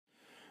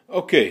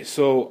Okay,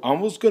 so I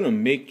was gonna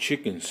make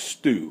chicken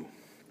stew.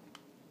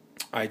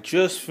 I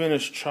just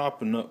finished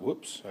chopping up.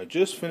 Whoops! I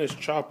just finished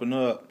chopping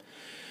up.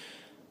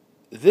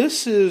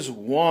 This is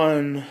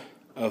one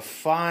of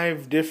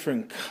five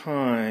different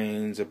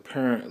kinds,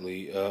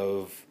 apparently,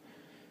 of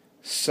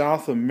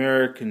South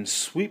American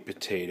sweet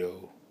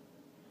potato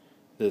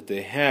that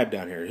they have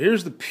down here.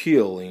 Here's the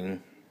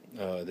peeling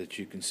that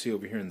you can see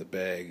over here in the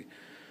bag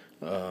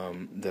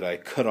that I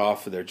cut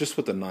off of there just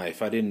with a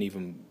knife. I didn't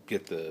even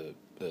get the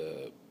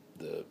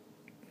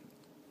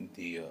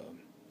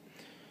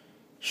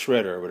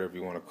shredder or whatever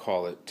you want to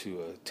call it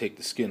to take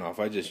the skin off.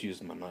 I just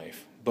used my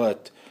knife.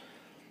 But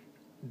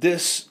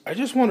this, I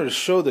just wanted to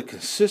show the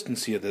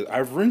consistency of it.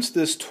 I've rinsed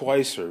this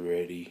twice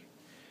already,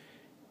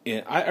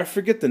 and I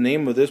forget the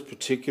name of this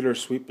particular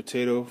sweet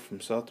potato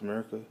from South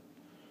America,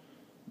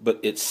 but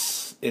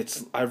it's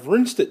I've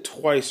rinsed it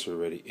twice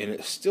already, and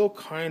it's still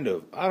kind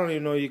of, I don't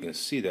even know you can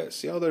see that.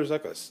 See how there's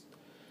like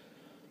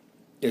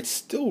it's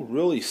still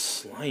really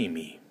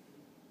slimy.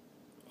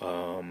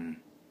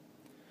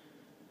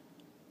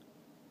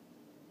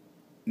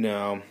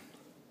 Now,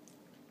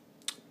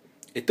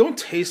 it don't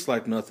taste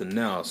like nothing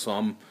now, so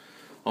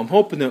I'm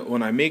hoping that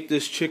when I make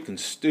this chicken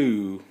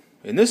stew,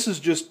 and this is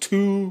just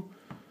two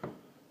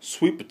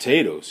sweet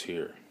potatoes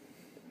here,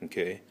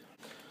 okay,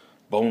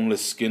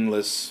 boneless,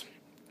 skinless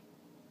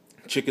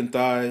chicken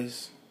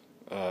thighs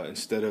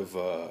instead of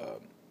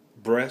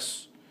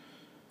breasts.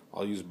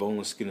 I'll use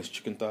boneless, skinless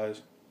chicken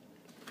thighs.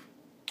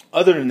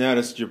 Other than that,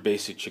 it's your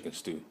basic chicken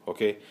stew,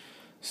 okay?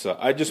 So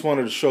I just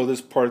wanted to show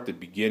this part at the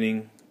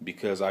beginning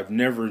because I've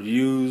never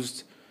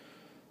used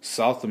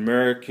South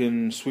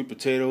American sweet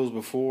potatoes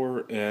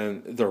before,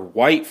 and they're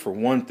white for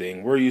one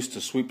thing. We're used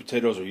to sweet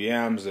potatoes or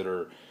yams that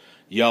are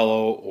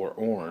yellow or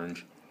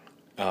orange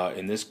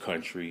in this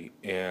country,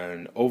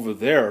 and over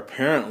there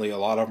apparently a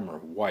lot of them are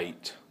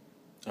white,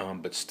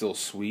 but still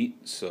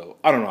sweet. So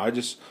I don't know.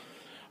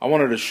 I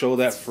wanted to show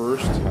that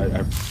first.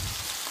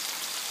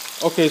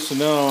 Okay, so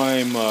now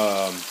I'm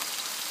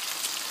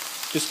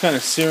just kind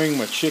of searing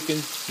my chicken,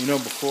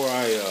 before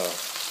I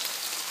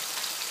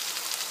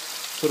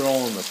put it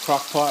all in the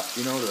crock pot,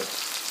 to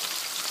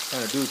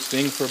kind of do its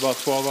thing for about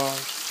 12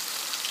 hours.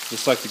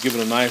 Just like to give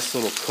it a nice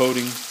little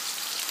coating.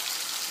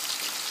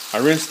 I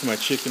rinsed my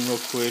chicken real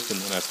quick, and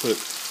then I put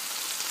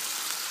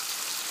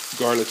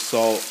garlic,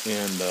 salt,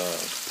 and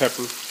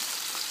pepper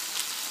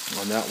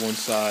on that one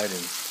side,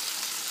 and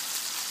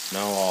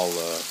now I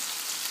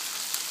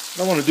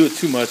don't want to do it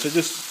too much. I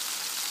just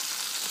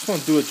want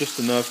to do it just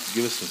enough to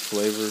give it some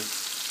flavor.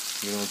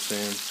 You know what I'm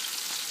saying?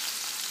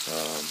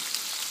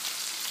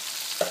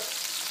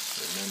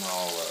 And then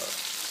I'll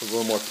put a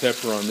little more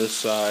pepper on this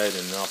side,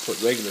 and then I'll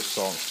put regular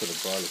salt instead of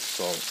garlic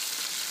salt.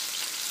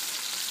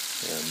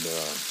 And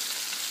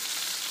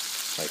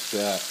like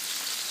that.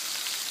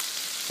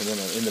 And then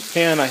in the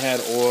pan I had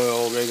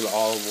oil, regular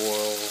olive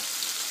oil,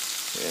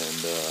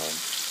 and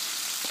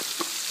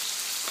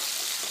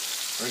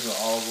regular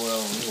olive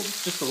oil, and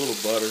just a little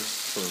butter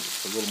for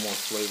a little more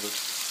flavor.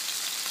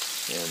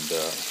 And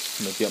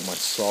I'm going to get my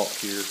salt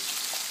here.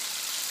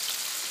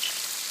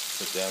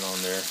 Put that on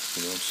there,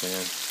 you know what I'm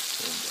saying?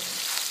 And,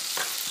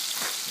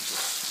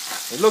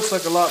 it looks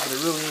like a lot, but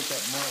it really ain't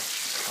that much.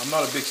 I'm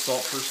not a big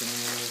salt person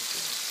anyway,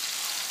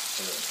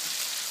 so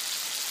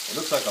it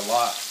looks like a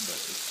lot, but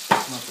it's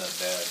not that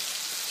bad.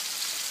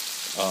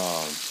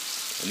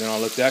 And then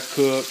I'll let that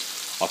cook.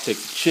 I'll take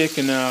the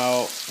chicken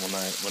out when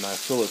I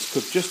feel it's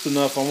cooked just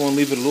enough. I want to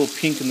leave it a little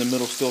pink in the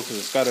middle still because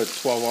it's got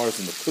 12 hours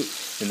in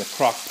the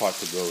crock pot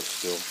to go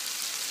still.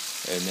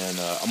 And then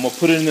I'm gonna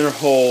put it in there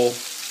whole,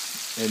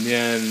 and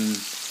then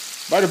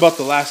right about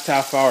the last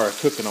half hour of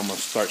cooking, I'm gonna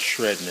start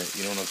shredding it.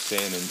 You know what I'm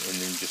saying? And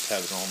then just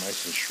have it all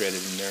nice and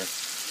shredded in there.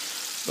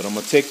 But I'm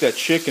gonna take that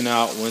chicken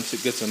out once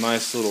it gets a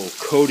nice little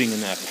coating in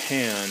that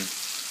pan,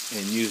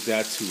 and use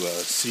that to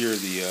sear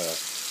the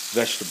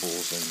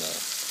vegetables,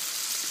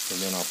 and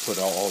then I'll put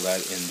all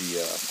that in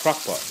the crock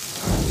pot.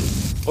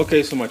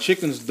 Okay, so my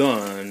chicken's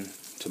done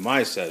to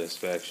my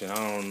satisfaction. I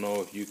don't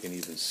know if you can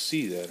even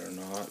see that or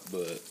not,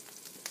 but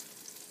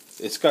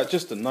it's got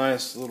just a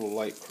nice little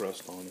light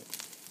crust on it.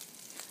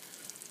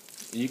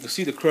 And you can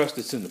see the crust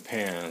that's in the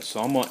pan.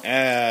 So I'm going to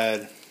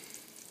add,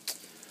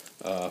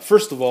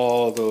 first of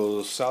all,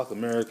 those South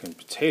American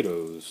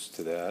potatoes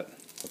to that,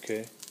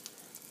 okay?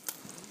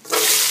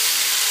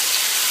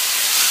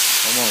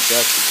 I want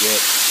that to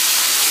get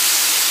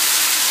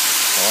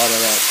a lot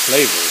of that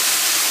flavor.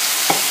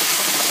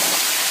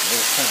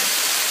 It's kind of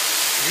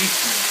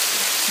greasy.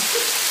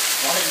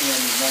 Slimy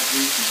onion, not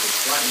greasy, but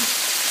slimy.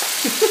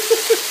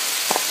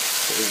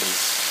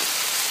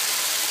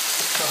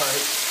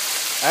 Alright.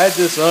 I had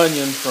this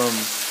onion from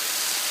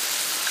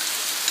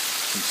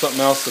something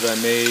else that I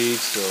made,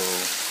 so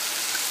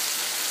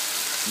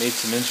made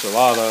some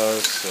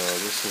enchiladas. So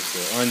this is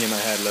the onion I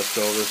had left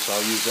over, so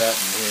I'll use that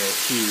in here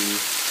too.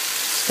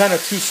 It's kind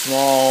of too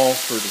small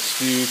for the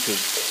stew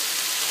because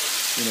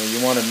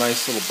you want a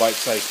nice little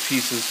bite-sized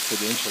pieces for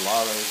the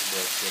enchiladas,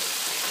 but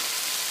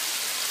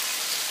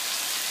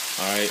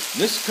alright,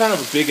 this is kind of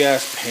a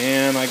big-ass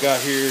pan I got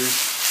here.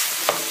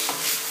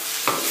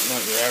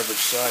 not your average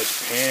size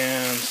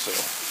pan, so.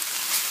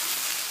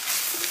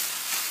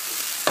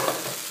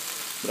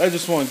 But I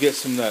just want to get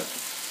some of that,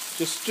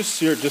 just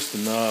sear it just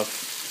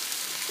enough.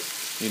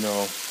 You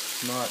know,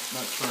 not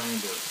trying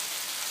to.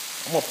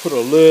 I'm gonna put a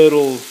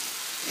little,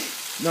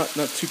 not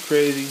too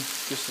crazy,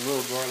 just a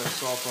little garlic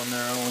salt on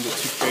there. I don't want to get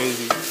too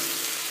crazy.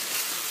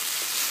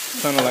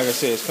 Kind of like I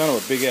said, it's kind of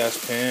a big ass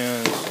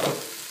pan.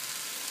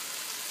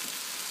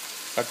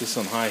 Got this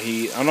on high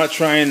heat. I'm not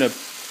trying to.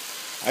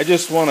 I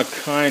just want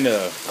to kind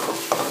of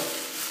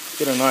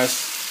get a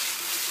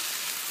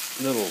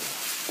nice little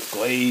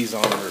glaze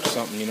on it or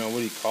something. You know, what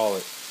do you call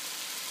it?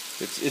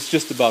 It's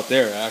just about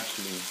there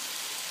actually.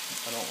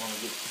 I don't want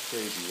to get too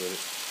crazy with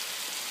it.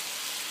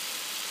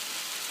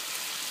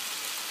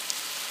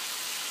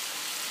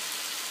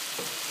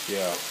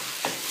 Yeah,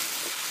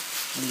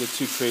 I don't get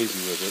too crazy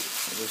with it.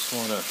 I just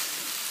want to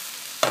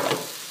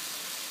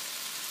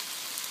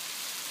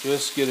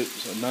just get it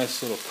a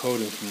nice little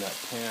coating from that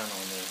pan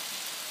on there.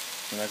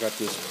 And I got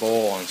this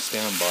bowl on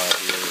standby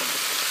here.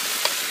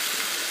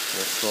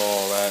 Let's throw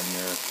all that in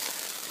there.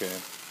 Okay.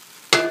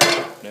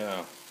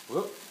 Now,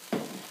 whoop. I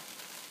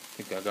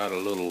think I got a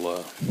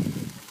little.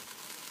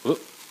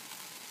 Whoop.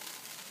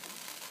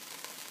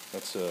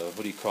 That's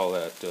what do you call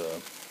that?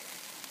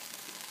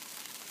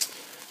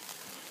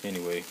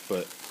 Anyway,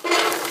 but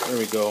there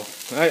we go.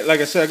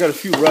 Like I said, I got a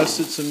few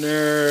russets in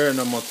there, and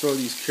I'm gonna throw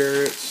these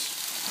carrots.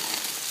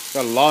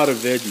 Got a lot of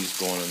veggies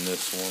going in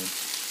this one.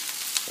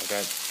 I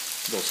got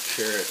those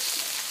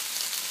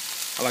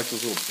carrots. I like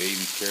those little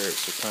baby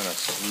carrots. They're kind of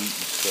sweet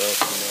and stuff,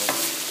 you know.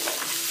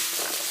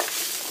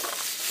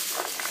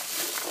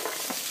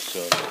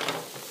 So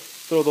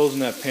throw those in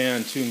that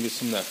pan too and get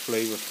some of that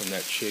flavor from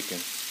that chicken.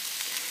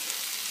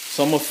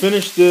 So I'm going to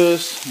finish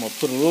this. I'm going to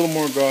put a little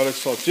more garlic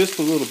salt, just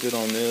a little bit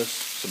on this,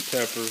 some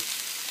pepper.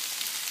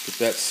 Get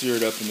that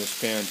seared up in this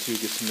pan too,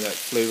 get some of that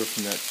flavor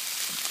from that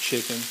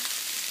chicken.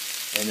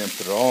 And then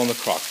put it all in the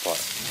crock pot.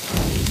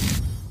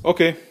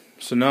 Okay,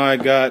 so now I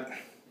got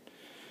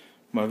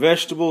my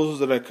vegetables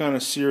that I kind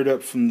of seared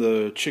up from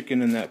the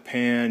chicken in that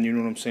pan, you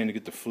know what I'm saying, to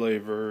get the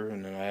flavor.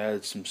 And then I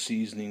added some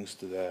seasonings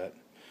to that.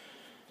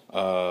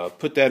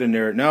 Put that in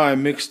there. Now I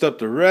mixed up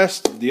the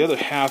rest, the other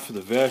half of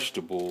the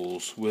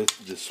vegetables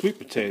with the sweet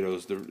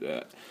potatoes.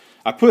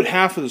 I put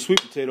half of the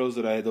sweet potatoes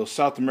those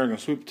South American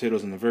sweet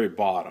potatoes in the very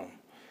bottom.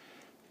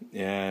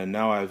 And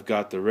now I've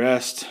got the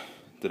rest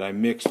that I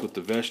mixed with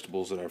the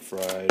vegetables that I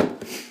fried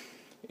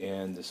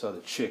and this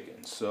other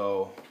chicken.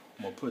 So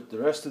I'm going to put the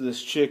rest of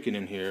this chicken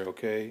in here,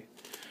 okay?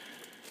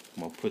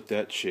 I'm going to put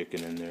that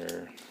chicken in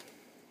there.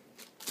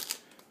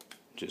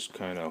 Just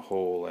kind of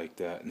whole like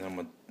that. And I'm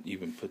going to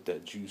even put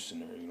that juice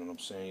in there, you know what I'm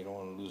saying? You don't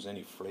want to lose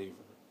any flavor.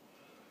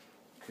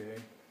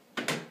 Okay?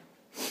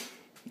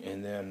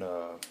 And then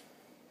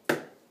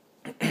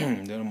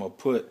then I'm going to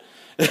put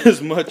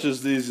as much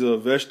as these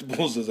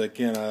vegetables as I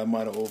can. I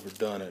might have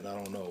overdone it. I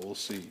don't know. We'll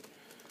see.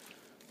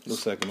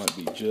 Looks like it might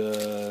be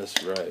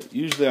just right.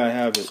 Usually I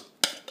have it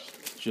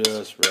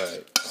just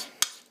right.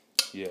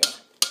 Yeah.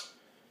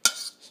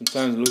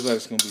 Sometimes it looks like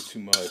it's going to be too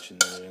much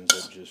and then it ends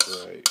up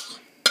just right.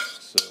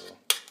 So,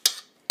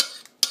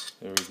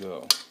 there we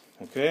go.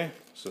 Okay?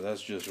 So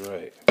that's just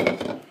right.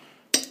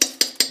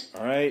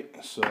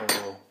 Alright, so,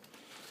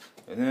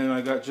 and then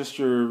I got just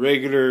your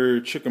regular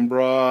chicken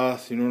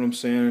broth, you know what I'm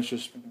saying? It's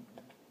just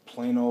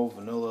plain old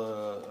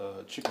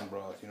vanilla chicken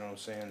broth, you know what I'm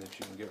saying, that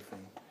you can get from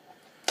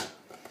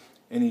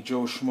any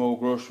Joe Schmo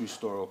grocery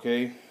store,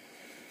 okay?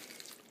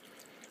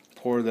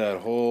 Pour that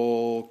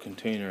whole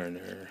container in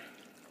there,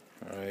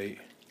 alright?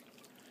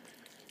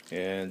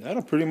 And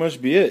that'll pretty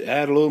much be it.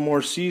 Add a little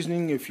more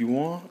seasoning if you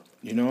want,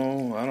 you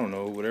know, I don't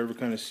know, whatever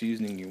kind of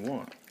seasoning you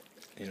want.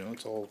 You know,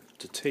 it's all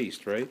to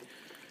taste, right?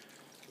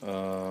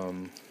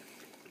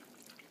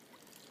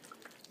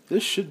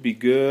 This should be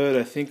good,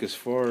 I think, as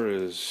far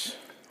as,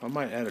 I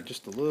might add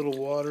just a little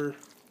water.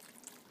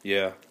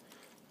 Yeah, I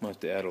might have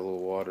to add a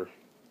little water.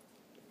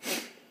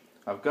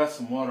 I've got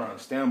some water on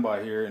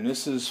standby here, and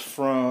this is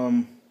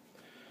from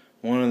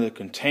one of the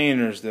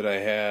containers that I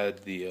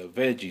had the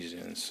veggies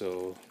in,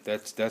 so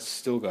that's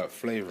still got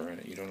flavor in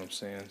it, you know what I'm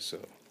saying? So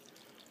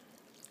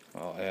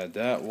I'll add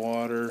that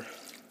water.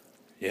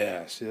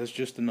 Yeah, see, that's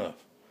just enough.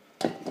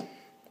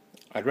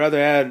 I'd rather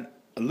add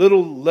a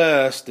little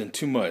less than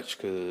too much,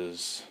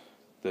 because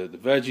the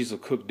veggies will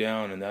cook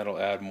down and that'll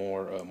add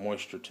more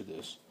moisture to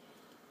this.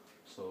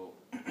 So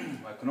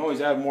I can always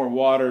add more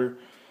water,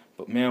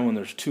 but man, when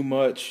there's too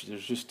much,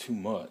 there's just too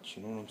much,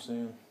 you know what I'm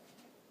saying?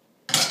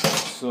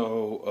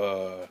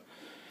 So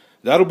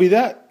that'll be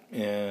that,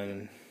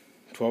 and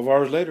 12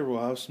 hours later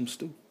we'll have some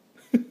stew.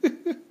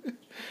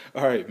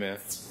 Alright, man.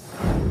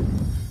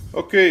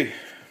 Okay,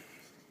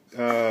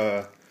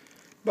 about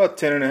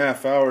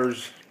 10.5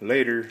 hours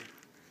later,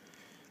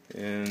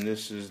 and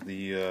this is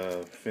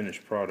the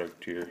finished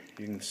product here.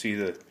 You can see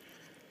the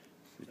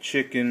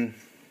chicken.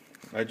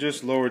 I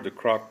just lowered the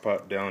crock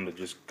pot down to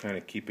just kind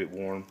of keep it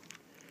warm.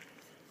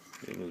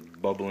 It was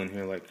bubbling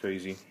here like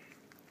crazy.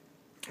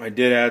 I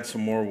did add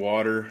some more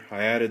water.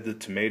 I added the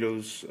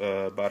tomatoes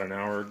about an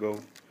hour ago.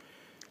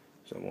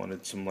 So I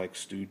wanted some like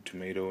stewed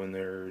tomato in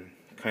there.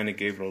 Kind of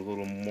gave it a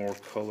little more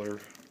color.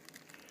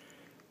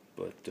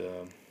 But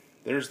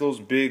there's those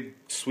big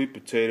sweet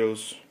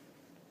potatoes.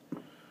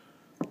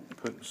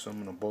 Putting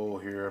some in a bowl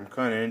here. I'm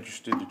kind of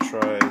interested to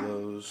try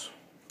those.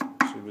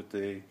 See what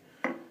they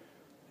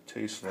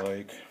taste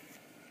like.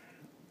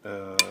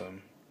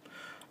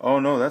 Oh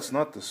no, that's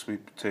not the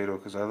sweet potato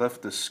because I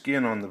left the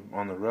skin on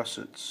the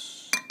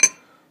russets.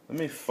 Let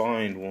me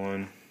find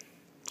one.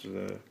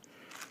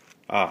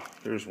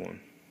 There's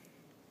one.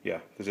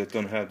 Yeah, because it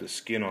don't have the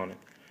skin on it.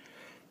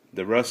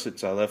 The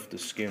russets I left the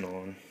skin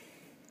on,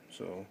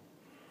 so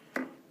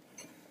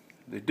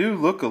they do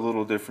look a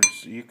little different.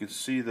 So you can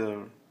see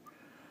the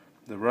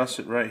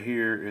russet right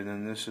here, and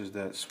then this is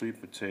that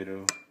sweet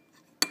potato.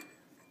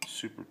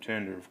 Super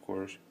tender, of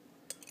course.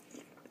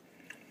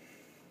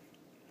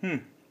 Yeah,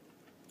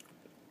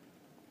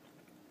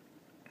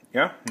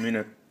 I mean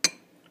it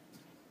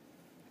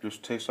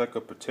just tastes like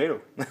a potato.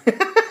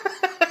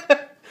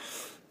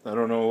 I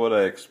don't know what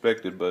I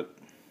expected, but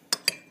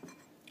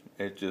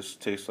it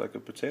just tastes like a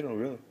potato,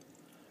 really.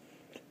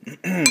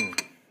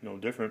 No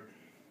different.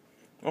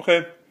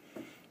 Okay.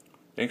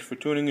 Thanks for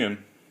tuning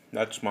in.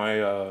 That's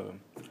my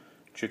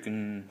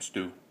chicken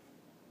stew.